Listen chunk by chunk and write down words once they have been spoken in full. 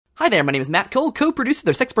Hi there, my name is Matt Cole, co-producer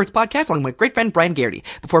of the Sexperts podcast along with my great friend Brian Garrity.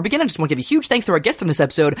 Before I begin, I just want to give a huge thanks to our guest on this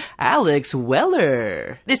episode, Alex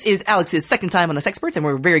Weller. This is Alex's second time on the Sexperts, and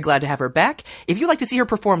we're very glad to have her back. If you'd like to see her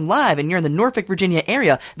perform live and you're in the Norfolk, Virginia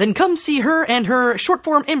area, then come see her and her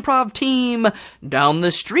short-form improv team down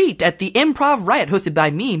the street at the Improv Riot, hosted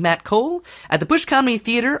by me, Matt Cole, at the Bush Comedy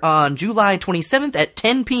Theater on July 27th at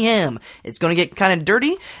 10 p.m. It's going to get kind of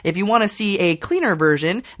dirty. If you want to see a cleaner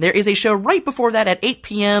version, there is a show right before that at 8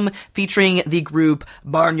 p.m. featuring the group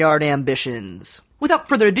Barnyard Ambitions. Without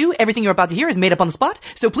further ado, everything you're about to hear is made up on the spot,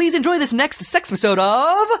 so please enjoy this next sex episode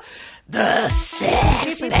of The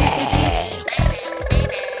Sexperts.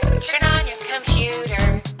 Turn on your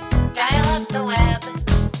computer, dial up the web,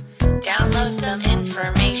 download some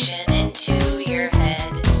information into your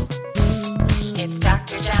head. It's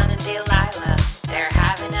Dr. John and Delilah, they're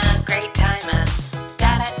having a great time.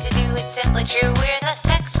 To do it's simply true, we're the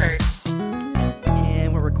Sexperts.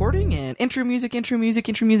 Recording and intro music,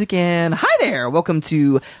 and hi there! Welcome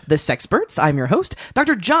to The Sexperts. I'm your host,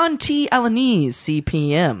 Dr. John T. Alanese,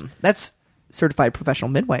 CPM. That's Certified Professional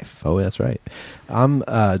Midwife. Oh, that's right. I'm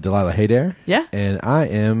Delilah Haydare. Yeah? And I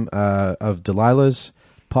am of Delilah's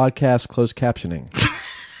podcast Closed Captioning.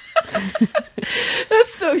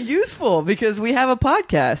 That's so useful because we have a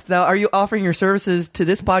podcast. Now, are you offering your services to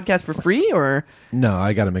this podcast for free, or? No,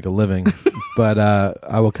 I got to make a living, but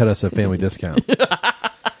I will cut us a family discount.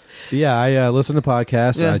 Yeah, I listen to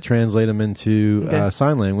podcasts. Yeah. I translate them into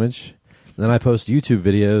sign language. Then I post YouTube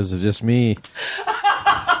videos of just me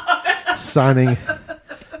signing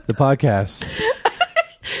the podcast.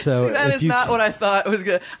 So see, that is not what I thought it was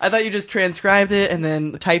good. I thought you just transcribed it and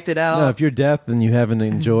then typed it out. No, if you're deaf and you haven't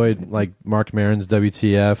enjoyed like Mark Maron's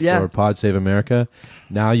WTF or Pod Save America,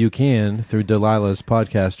 now you can through Delilah's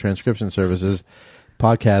podcast transcription services,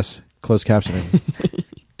 podcast closed captioning.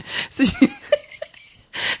 So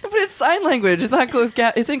but it's sign language. It's not closed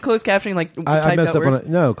it's in closed captioning like I messed up on it.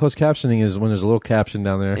 No, closed captioning is when there's a little caption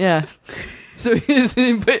down there. Yeah. So,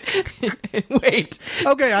 but wait.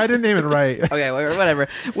 Okay, I didn't name it right. Okay, whatever.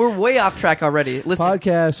 We're way off track already. Listen.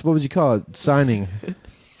 Podcast, what would you call it? Signing.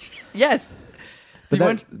 Yes.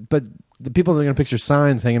 But the people are going to picture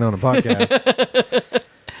signs hanging on a podcast.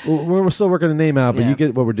 We're still working a name out, but you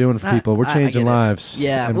get what we're doing for people. We're changing lives.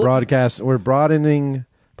 Yeah. And we're broadening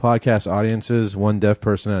podcast audiences one deaf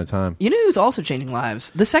person at a time. You know who's also changing lives?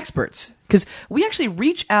 The Sexperts. Because we actually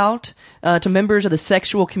reach out to members of the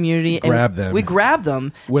sexual community. We grab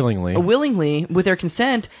them. Willingly with their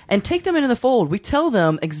consent and take them into the fold. We tell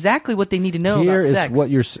them exactly what they need to know about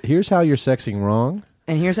sex. Here's how you're sexing wrong.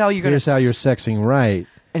 And here's how you're going to... Here's how you're sexing right.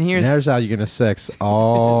 And here's how you're going to sex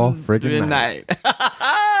all freaking night.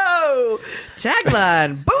 Oh!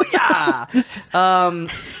 Tagline! Booyah!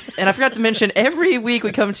 And I forgot to mention, every week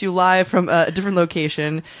we come to you live from a different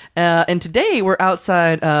location. And today we're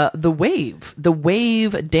outside the Wave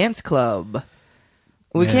Dance Club.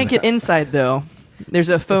 We can't get inside, though. There's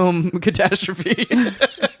a foam catastrophe.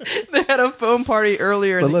 They had a foam party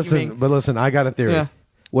earlier in the evening. But listen, I got a theory. Yeah.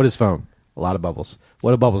 What is foam? A lot of bubbles.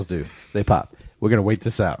 What do bubbles do? They pop. We're going to wait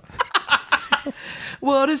this out.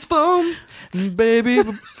 What is foam? Baby,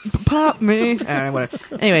 pop me. Whatever.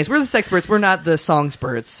 Anyways, we're the Sexperts. We're not the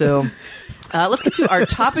Songspurts. So let's get to our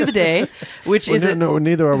topic of the day, which is... No,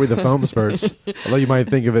 neither are we the foam spurts. Although you might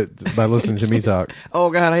think of it by listening to me talk. Oh,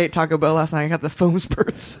 God, I ate Taco Bell last night. I got the foam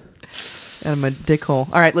spurts out of my dick hole.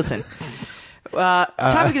 All right, listen. Topic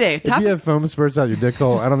of the day. If you have foam spurts out your dick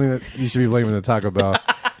hole, I don't think that you should be blaming the Taco Bell.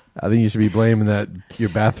 I think you should be blaming that your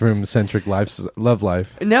bathroom-centric love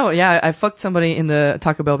life. No, yeah, I fucked somebody in the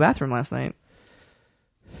Taco Bell bathroom last night.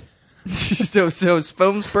 so it's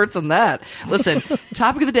foam spurts on that. Listen,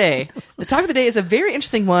 topic of the day. The topic of the day is a very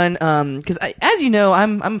interesting one because, as you know,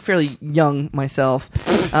 I'm fairly young myself.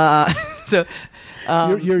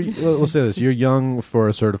 We'll say this: you're young for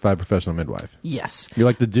a certified professional midwife. Yes, you're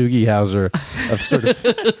like the Doogie Howser of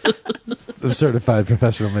certified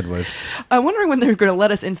professional midwives. I'm wondering when they're going to let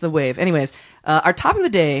us into the wave. Anyways, our topic of the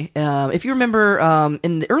day. If you remember,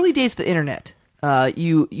 in the early days of the internet,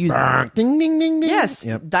 you used ding ding ding ding. Yes,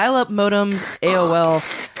 dial-up modems, AOL.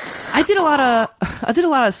 I did a lot of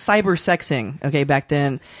cybersexing. Okay, back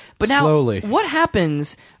then, but now slowly, what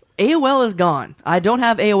happens? AOL is gone. I don't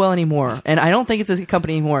have AOL anymore, and I don't think it's a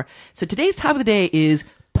company anymore. So today's topic of the day is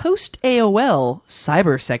Post-AOL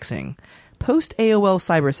Cybersexing. Post-AOL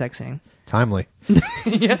Cybersexing. Timely.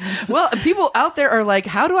 Yeah. Well, people out there are like,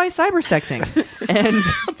 how do I cybersexing?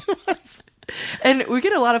 And we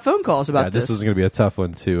get a lot of phone calls about this. This is going to be a tough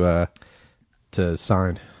one to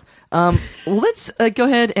sign. Let's go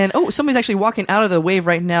ahead and... Oh, somebody's actually walking out of the wave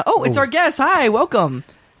right now. Oh, it's our guest. Hi, welcome.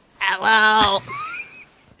 Hello.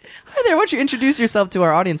 there. Why don't you introduce yourself to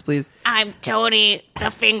our audience, please? I'm Tony,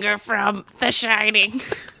 the finger from The Shining.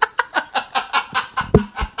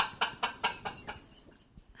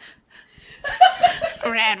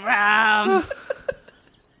 Red rum.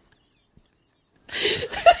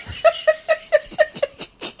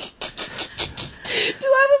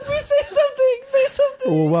 Delilah, please say something. Say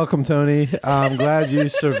something. Well, welcome, Tony. I'm glad you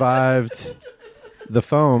survived the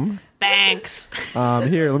foam. Thanks.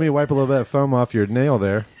 Here, let me wipe a little bit of foam off your nail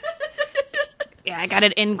there. Yeah, I got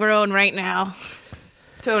it ingrown right now.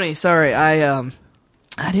 Tony, sorry, I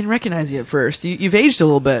didn't recognize you at first. You've aged a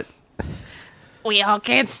little bit. We all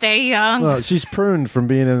can't stay young. Well, he's pruned from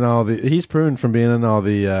being in all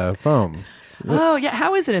the foam. Oh, yeah.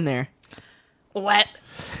 How is it in there? Wet.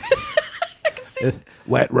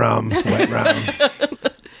 Wet rum.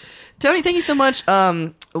 Tony, thank you so much.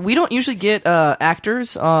 We don't usually get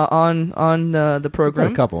actors on the program. We've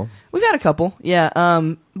had a couple. We've had a couple, yeah.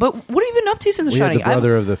 But what have you been up to since The Shining? We had the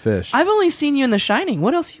brother of the fish. I've only seen you in The Shining.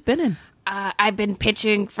 What else have you been in? I've been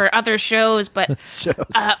pitching for other shows, but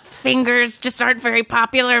fingers just aren't very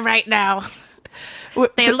popular right now.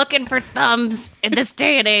 They're looking for thumbs in this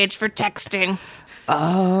day and age for texting.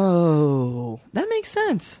 Oh, that makes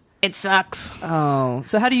sense. It sucks. Oh,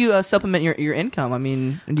 so how do you supplement your income? I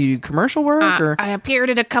mean, do you do commercial work? Or I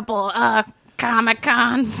appeared at a couple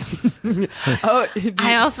Comic-Cons.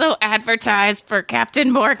 I also advertised for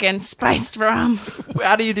Captain Morgan spiced rum.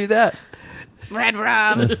 How do you do that? Red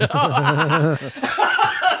rum.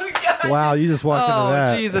 Wow, you just walked into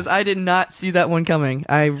that. Oh, Jesus, I did not see that one coming.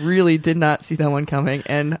 I really did not see that one coming,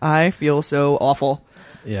 and I feel so awful.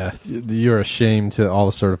 Yeah, you're a shame to all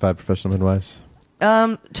the certified professional midwives.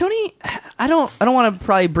 Tony, I don't want to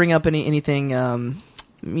probably bring up anything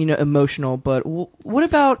emotional, but what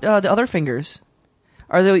about the other fingers?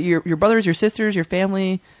 Are they your brothers, your sisters, your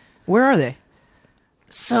family? Where are they?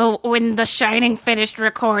 So when The Shining finished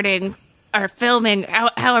recording or filming,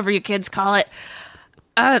 however you kids call it,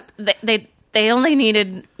 they only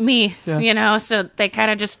needed me, so they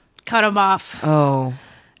kind of just cut him off. Oh.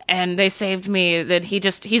 And they saved me. That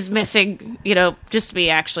he's missing, just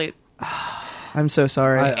me actually. I'm so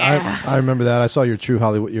sorry. I remember that. I saw your True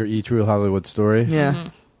Hollywood story. Yeah.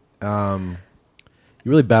 Mm-hmm. You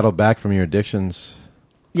really battled back from your addictions.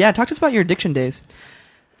 Yeah, talk to us about your addiction days.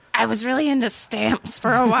 I was really into stamps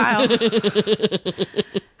for a while.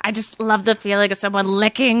 I just love the feeling of someone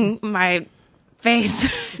licking my face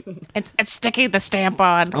and sticking the stamp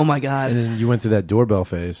on. Oh my God. And then you went through that doorbell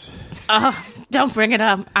phase. Don't bring it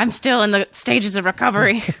up. I'm still in the stages of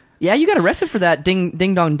recovery. Yeah, you got arrested for that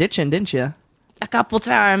ding dong ditching, didn't you? A couple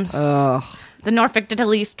times. Oh. The Norfolk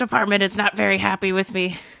Police Department is not very happy with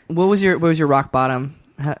me. What was your rock bottom?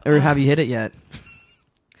 Or have you hit it yet?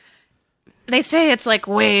 They say it's like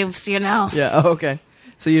waves, Yeah. Oh, okay.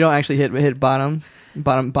 So you don't actually hit bottom. You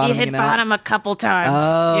hit bottom a couple times.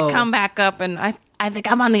 Oh. You come back up, and I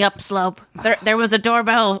think I'm on the upslope. There was a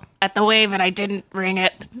doorbell at the wave, and I didn't ring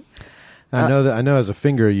it. I know as a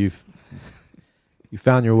finger you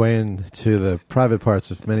found your way into the private parts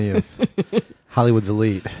of many of Hollywood's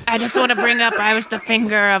elite. I just want to bring up I was the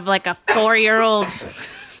finger of like a 4-year-old.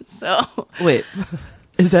 So wait,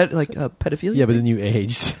 is that like a pedophilia? Yeah, but then you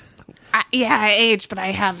aged. I aged, but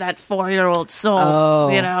I have that 4-year-old soul.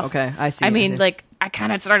 Oh, okay, I see. I mean, like I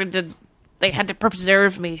kind of started to. They had to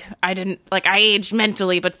preserve me. I didn't I aged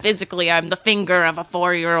mentally, but physically, I'm the finger of a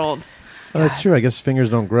 4-year-old. Oh, that's true. I guess fingers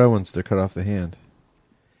don't grow once they're cut off the hand.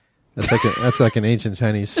 That's like an ancient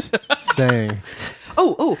Chinese saying.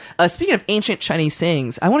 Speaking of ancient Chinese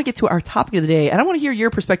sayings, I want to get to our topic of the day, and I want to hear your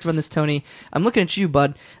perspective on this, Tony. I'm looking at you,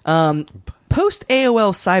 bud.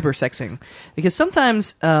 Post-AOL cybersexing, because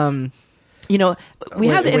sometimes, we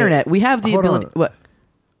have the internet, we have the ability. On. What?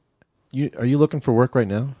 Are you looking for work right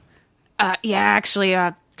now? Yeah, actually,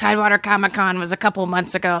 Tidewater Comic-Con was a couple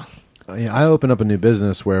months ago. I opened up a new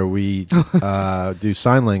business where we do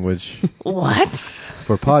sign language. What?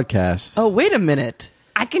 For podcasts. Oh, wait a minute.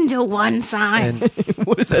 I can do one sign.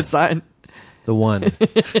 What is that sign? The one.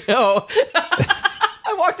 Oh,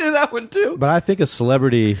 I walked into that one too. But I think a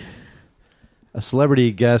celebrity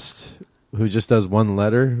guest who just does one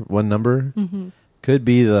letter, one number, could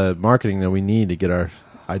be the marketing that we need to get our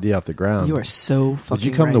idea off the ground. You are so fucking Would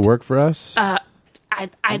you come right. to work for us?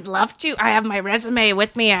 I'd love to. I have my resume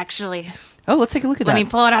with me, actually. Oh, let's take a look at that. Let me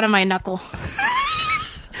pull it out of my knuckle.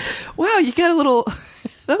 Wow, you got a little...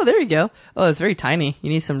 Oh, there you go. Oh, it's very tiny. You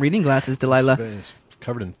need some reading glasses, Delilah. It's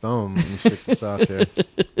covered in foam. Let me stick this off here.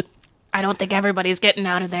 I don't think everybody's getting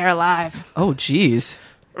out of there alive. Oh, jeez.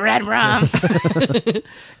 Red rum. Go ahead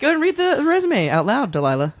and read the resume out loud,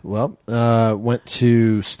 Delilah. Well, went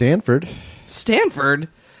to Stanford. Stanford?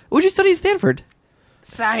 What did you study at Stanford?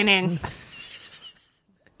 Signing.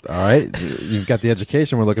 All right. You've got the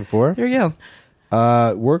education we're looking for. There you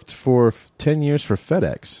Worked for 10 years for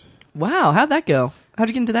FedEx. go. Wow, how'd that go? How'd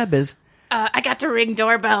you get into that biz? I got to ring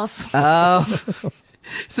doorbells. Oh.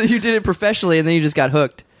 So you did it professionally and then you just got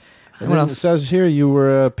hooked. And What then else? it says here you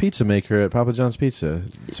were a pizza maker at Papa John's Pizza.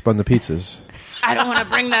 Spun the pizzas. I don't want to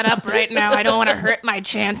bring that up right now. I don't want to hurt my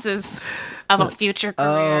chances of a future career.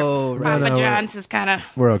 Oh, right. Papa No, John's is kind of,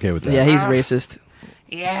 We're okay with that. Yeah, he's racist.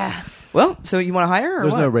 yeah. Well, so you want to hire or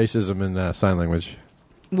There's what? no racism in sign language.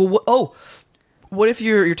 Well, what if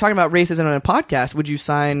you're talking about racism on a podcast? Would you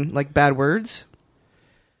sign like bad words?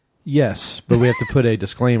 Yes, but we have to put a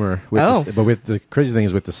disclaimer. Oh. But the crazy thing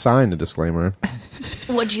is we have to sign a disclaimer.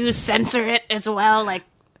 Would you censor it as well? Like,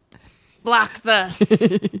 block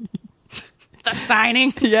the the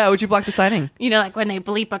signing? Yeah, would you block the signing? You know, like when they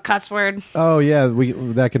bleep a cuss word. Oh yeah,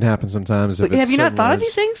 that can happen sometimes. But have you not thought of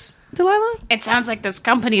these things, Delilah? It sounds like this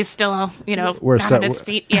company is still, We're not so- on its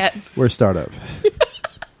feet yet. We're a startup.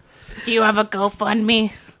 Do you have a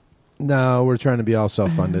GoFundMe? No, we're trying to be all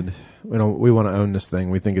self-funded. We want to own this thing.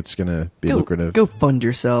 We think it's going to be lucrative. Go fund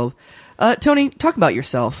yourself. Tony, talk about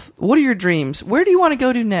yourself. What are your dreams? Where do you want to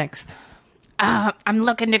go to next? I'm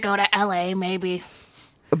looking to go to LA, maybe.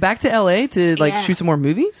 Back to LA to Yeah. shoot some more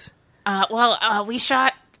movies? We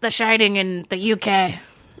shot The Shining in the UK.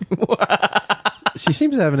 She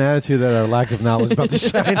seems to have an attitude at our lack of knowledge about The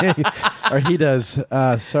Shining. Or he does.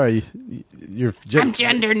 Sorry. I'm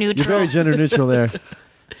gender neutral. You're very gender neutral there.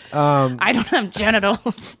 I don't have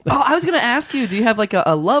genitals. Oh, I was going to ask you, do you have like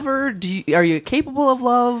a lover? Are you capable of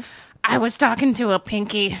love? I was talking to a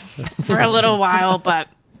pinky for a little while, but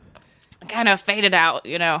kind of faded out,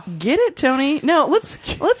 Get it, Tony? No, let's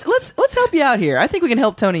help you out here. I think we can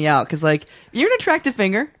help Tony out because you're an attractive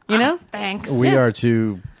finger, Thanks. We are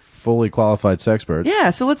two fully qualified sexperts. Yeah,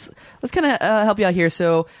 so let's kind of help you out here.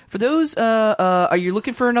 So for those, are you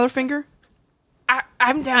looking for another finger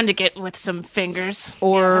I'm down to get with some fingers.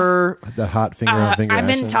 or? That hot finger on finger I've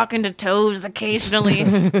been action. talking to toes occasionally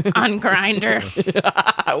on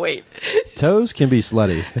Grindr. Wait. Toes can be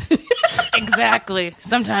slutty. Exactly.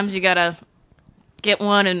 Sometimes you gotta get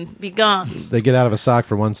one and be gone. They get out of a sock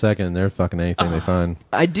for 1 second and they're fucking anything they find.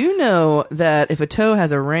 I do know that if a toe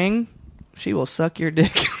has a ring, she will suck your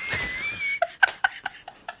dick.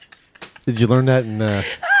 Did you learn that in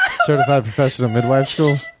Certified Professional Midwife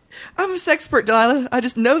School? I'm a sexpert, Delilah. I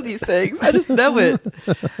just know these things. I just know it.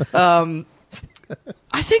 I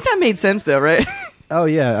think that made sense, though, right? Oh,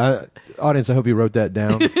 yeah. Audience, I hope you wrote that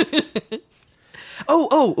down.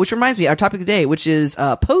 Which reminds me, our topic of the day, which is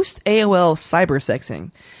post-AOL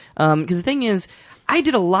cybersexing. Because the thing is, I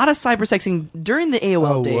did a lot of cybersexing during the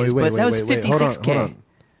AOL days, but that was 56K. Hold on.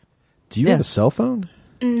 Do you have a cell phone?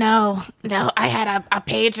 No. I had a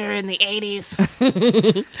pager in the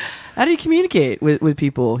 80s. How do you communicate with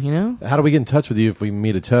people, How do we get in touch with you if we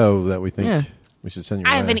meet a toe that we think we should send you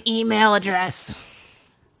I away? have an email address.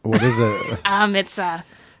 What is it? It's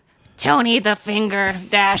Tony the Finger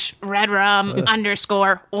 -redrum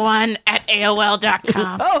 _1 at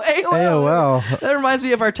AOL.com. Oh, AOL. AOL. That reminds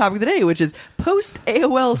me of our topic of the day, which is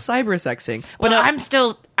post-AOL cybersexing. But Well,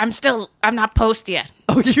 I'm not post yet.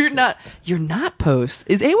 oh, you're not post.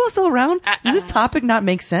 Is AOL still around? Does this topic not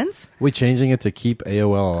make sense? We changing it to keep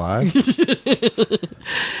AOL alive?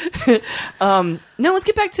 No, let's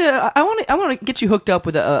get back to. I want to get you hooked up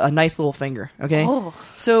with a nice little finger. Okay. Oh.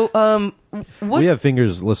 So, what? We have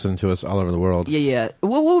fingers listening to us all over the world. Yeah.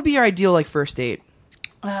 What would be your ideal first date?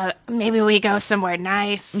 Maybe we go somewhere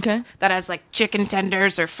nice. Okay. That has chicken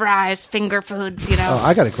tenders or fries, finger foods, Oh,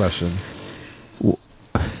 I got a question.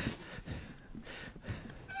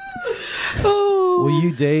 Will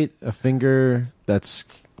you date a finger that's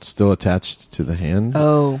still attached to the hand?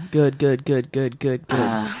 Oh, good.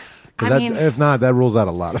 If not, that rules out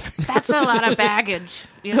a lot of fingers. That's a lot of baggage,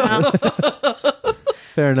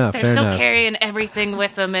 Fair enough. They're still carrying everything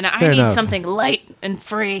with them, and I Fair need enough. something light and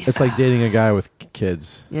free. It's like dating a guy with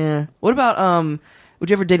kids. Yeah. What about would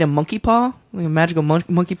you ever date a monkey paw? Like a magical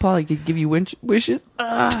monkey paw that could give you wishes? Wishes.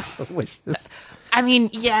 I mean,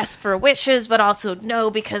 yes, for wishes, but also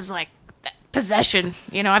no, because possession.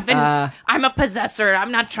 I'm a possessor.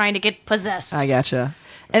 I'm not trying to get possessed. I gotcha.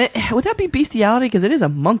 And would that be bestiality? Because it is a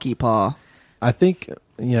monkey paw. I think,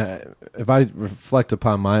 if I reflect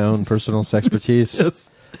upon my own personal expertise,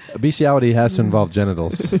 bestiality has to involve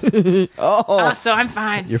genitals. So I'm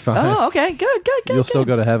fine. You're fine. Oh, okay. Good. You'll still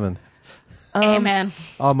go to heaven. Amen.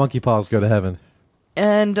 All monkey paws go to heaven.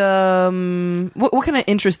 And what kind of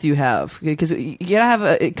interest do you have? Because you gotta have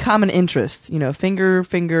a common interest.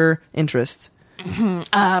 Finger interest.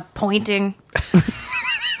 Pointing.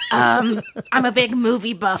 I'm a big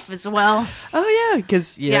movie buff as well. Oh, yeah,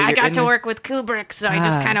 because... Yeah, I got to work with Kubrick, so I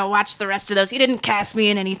just kind of watched the rest of those. He didn't cast me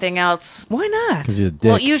in anything else. Why not? Because he's a dick.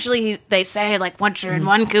 Well, usually they say, like, once you're in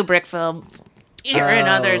one Kubrick film, you're in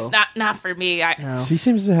others. Not for me. She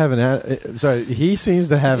seems to have he seems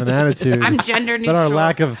to have an attitude. I'm gender neutral. But our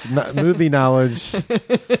lack of movie knowledge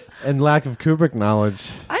and lack of Kubrick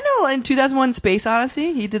knowledge. I know, in 2001 Space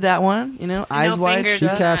Odyssey, he did that one, Eyes Wide fingers. She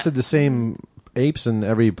Shut. casted the same apes in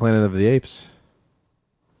every Planet of the Apes.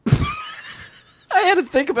 I had to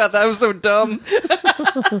think about that. I was so dumb.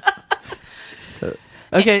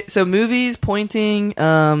 Okay, so movies, pointing.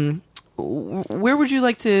 Where would you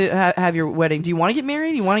like to have your wedding? Do you want to get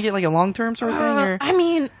married? Do you want to get like a long-term sort of thing? Or? I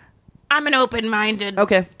mean, I'm an open-minded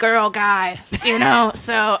girl guy,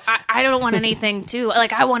 so I don't want anything too.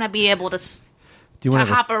 Like, I want to be able to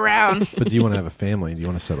hop around. But do you want to have a family? Do you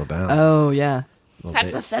want to settle down? Oh, yeah.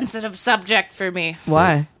 That's a sensitive subject for me.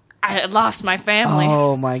 Why? I lost my family.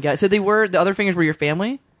 Oh, my God. So the other fingers were your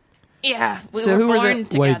family? Yeah, we So were who were born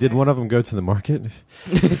together. Wait, did one of them go to the market?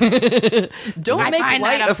 Don't make find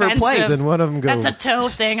light that of her offensive. plight. Then one of them go. That's a toe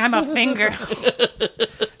thing. I'm a finger.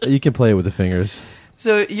 You can play it with the fingers.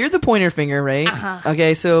 So you're the pointer finger, right? Uh-huh.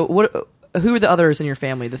 Okay, so who are the others in your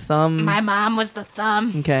family? The thumb? My mom was the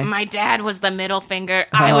thumb. Okay. My dad was the middle finger.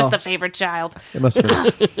 I was the favorite child. It must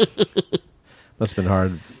have been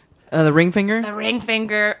hard. The ring finger? The ring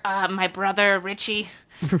finger, my brother Richie,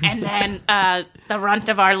 and then the runt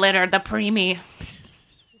of our litter, the preemie,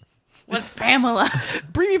 was Pamela.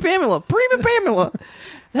 Preemie Pamela.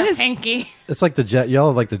 That is Pinky. It's like y'all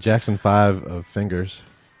are like the Jackson 5 of fingers.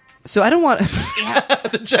 So I don't want Yeah.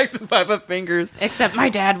 the Jackson 5 of fingers. Except my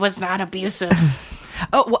dad was not abusive.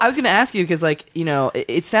 Oh, well, I was going to ask you because, like,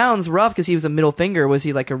 it sounds rough because he was a middle finger. Was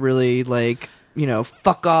he like a really like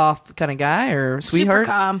fuck off kind of guy or sweetheart?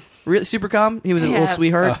 Super calm. Really super calm. He was a little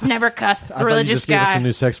sweetheart. Never cussed. I thought you Religious just gave us guy. a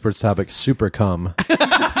new Sexperts topic. Super cum.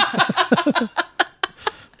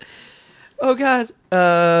 Oh God.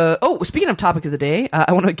 Speaking of topic of the day,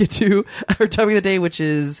 I want to get to our topic of the day, which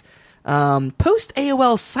is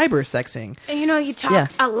post-AOL cybersexing. You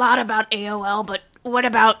talk a lot about AOL, but what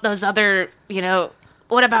about those other?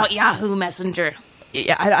 What about Yahoo Messenger?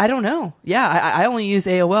 Yeah, I don't know. Yeah, I only use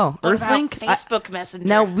AOL. What Earthlink. about Facebook Messenger?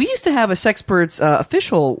 Now, we used to have a Sexperts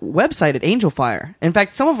official website at AngelFire. In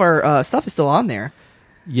fact, some of our stuff is still on there.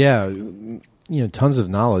 Yeah, tons of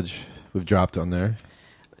knowledge we've dropped on there.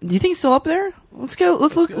 Do you think it's still up there? Let's go.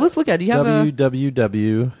 Let's look at it. Do you have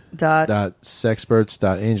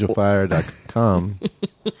www.sexperts.angelfire.com.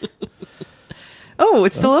 Oh,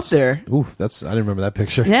 it's still up there. Ooh, I didn't remember that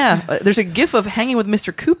picture. Yeah, there's a GIF of hanging with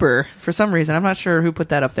Mr. Cooper for some reason. I'm not sure who put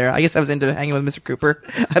that up there. I guess I was into hanging with Mr. Cooper.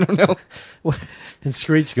 I don't know. And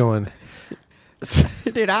Screech going,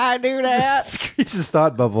 Did I do that? Screech's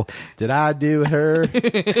thought bubble. Did I do her?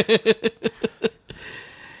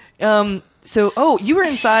 So, you were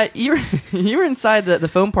inside. You were inside the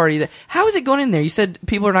foam party. How is it going in there? You said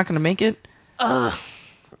people are not going to make it.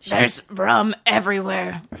 There's rum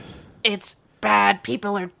everywhere. It's bad.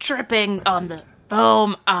 People are tripping on the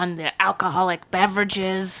foam, on the alcoholic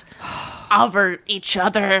beverages, over each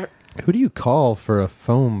other. Who do you call for a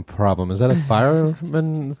foam problem? Is that a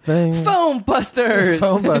fireman thing? Foam busters.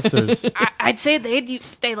 Foam busters. I'd say they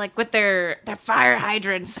like with their fire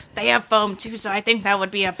hydrants. They have foam too, so I think that would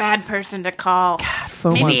be a bad person to call. God,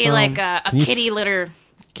 foam on Maybe foam. like a kitty litter.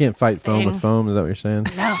 Can't fight foam thing. with foam. Is that what you're saying?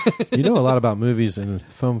 No. You know a lot about movies and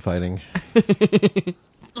foam fighting.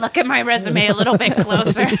 Look at my resume a little bit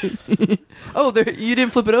closer. Oh, you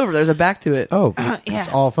didn't flip it over. There's a back to it. Oh, yeah. It's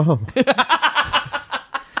all foam.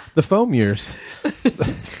 The foam years.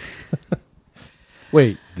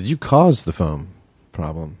 Wait, did you cause the foam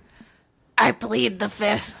problem? I plead the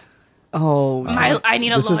fifth. Oh, I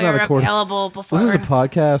need a This is not lawyer a court- available before. This is a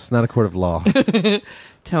podcast, not a court of law.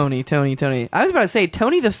 Tony. I was about to say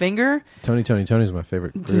Tony the Finger. Tony's my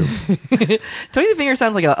favorite group. Tony the Finger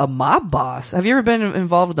sounds like a mob boss. Have you ever been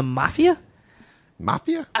involved with the mafia?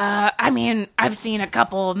 Mafia? I mean, I've seen a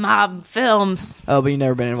couple mob films. Oh, but you've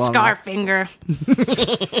never been involved. Scarfinger.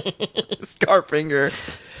 Scarfinger.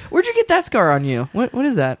 Where'd you get that scar on you? What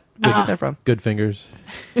is that? Where'd you get that from? Good fingers.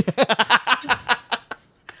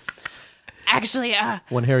 Actually,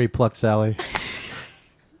 When Harry plucked Sally.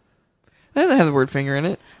 That doesn't have the word finger in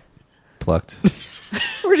it. Plucked.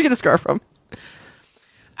 Where'd you get the scar from?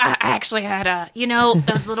 I actually had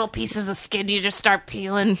those little pieces of skin you just start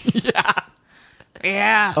peeling.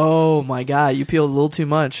 Yeah. Oh my God, you peeled a little too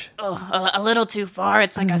much. Oh, a little too far.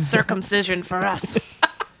 It's like a circumcision for us.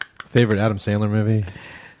 Favorite Adam Sandler movie?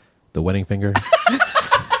 The Wedding Finger.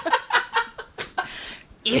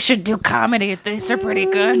 You should do comedy. These are pretty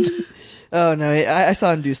good. Oh, no, I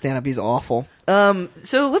saw him do stand-up. He's awful.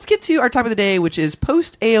 So let's get to our topic of the day, which is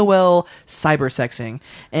post-AOL cybersexing.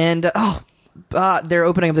 And, they're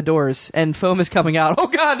opening up the doors, and foam is coming out. Oh,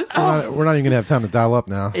 God! We're not even going to have time to dial up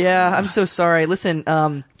now. Yeah, I'm so sorry. Listen,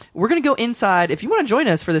 we're going to go inside. If you want to join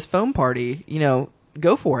us for this foam party,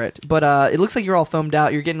 go for it. But it looks like you're all foamed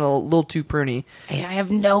out. You're getting a little too pruny. Hey, I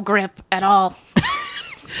have no grip at all.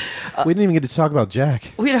 We didn't even get to talk about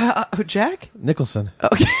Jack. Wait, Jack? Nicholson.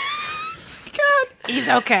 Okay. He's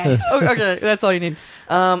okay. Okay, that's all you need.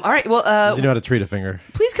 All right, well... Does he know how to treat a finger?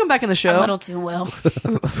 Please come back in the show. A little too well.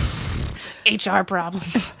 HR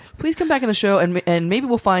problems. Please come back in the show, and maybe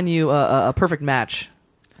we'll find you a perfect match.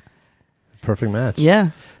 Perfect match.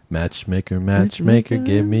 Yeah. Matchmaker,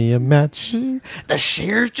 give me a match. The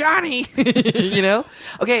Shears Johnny.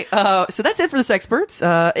 Okay, so that's it for the Sexperts.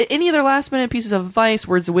 Any other last minute pieces of advice,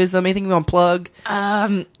 words of wisdom, anything you want to plug?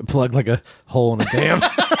 Plug like a hole in a dam.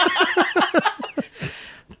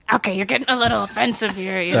 Okay, you're getting a little offensive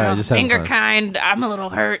here. Sorry, just having finger fun. kind. I'm a little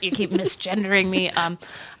hurt. You keep misgendering me.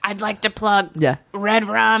 I'd like to plug Red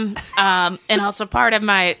Rum, and also part of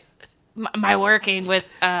my working with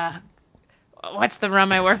what's the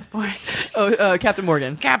rum I work for? Captain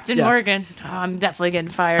Morgan. Captain Morgan. Oh, I'm definitely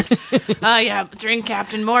getting fired. Drink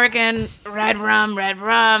Captain Morgan. Red Rum.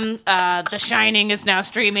 The Shining is now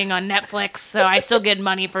streaming on Netflix, so I still get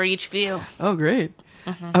money for each view. Oh, great.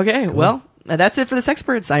 Okay, cool. Well. That's it for the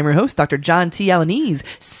Sexperts. I'm your host, Dr. John T. Alanese,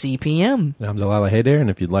 CPM. And I'm Delilah Hayder, and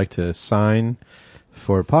if you'd like to sign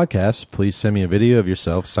for a podcast, please send me a video of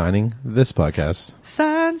yourself signing this podcast.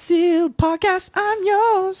 Signed, sealed podcast, I'm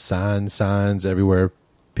yours. Signs everywhere.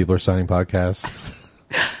 People are signing podcasts.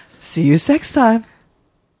 See you sex time.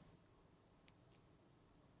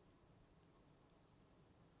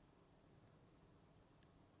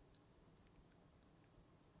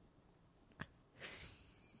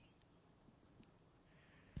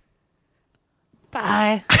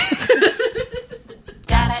 Bye.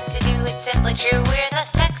 Data to do it simply true, we're the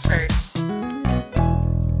Sexperts.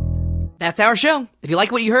 That's our show. If you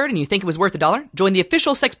like what you heard and you think it was worth $1, join the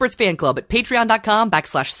official Sexperts fan club at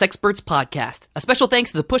patreon.com/Sexperts podcast. A special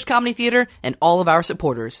thanks to the Push Comedy Theater and all of our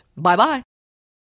supporters. Bye-bye.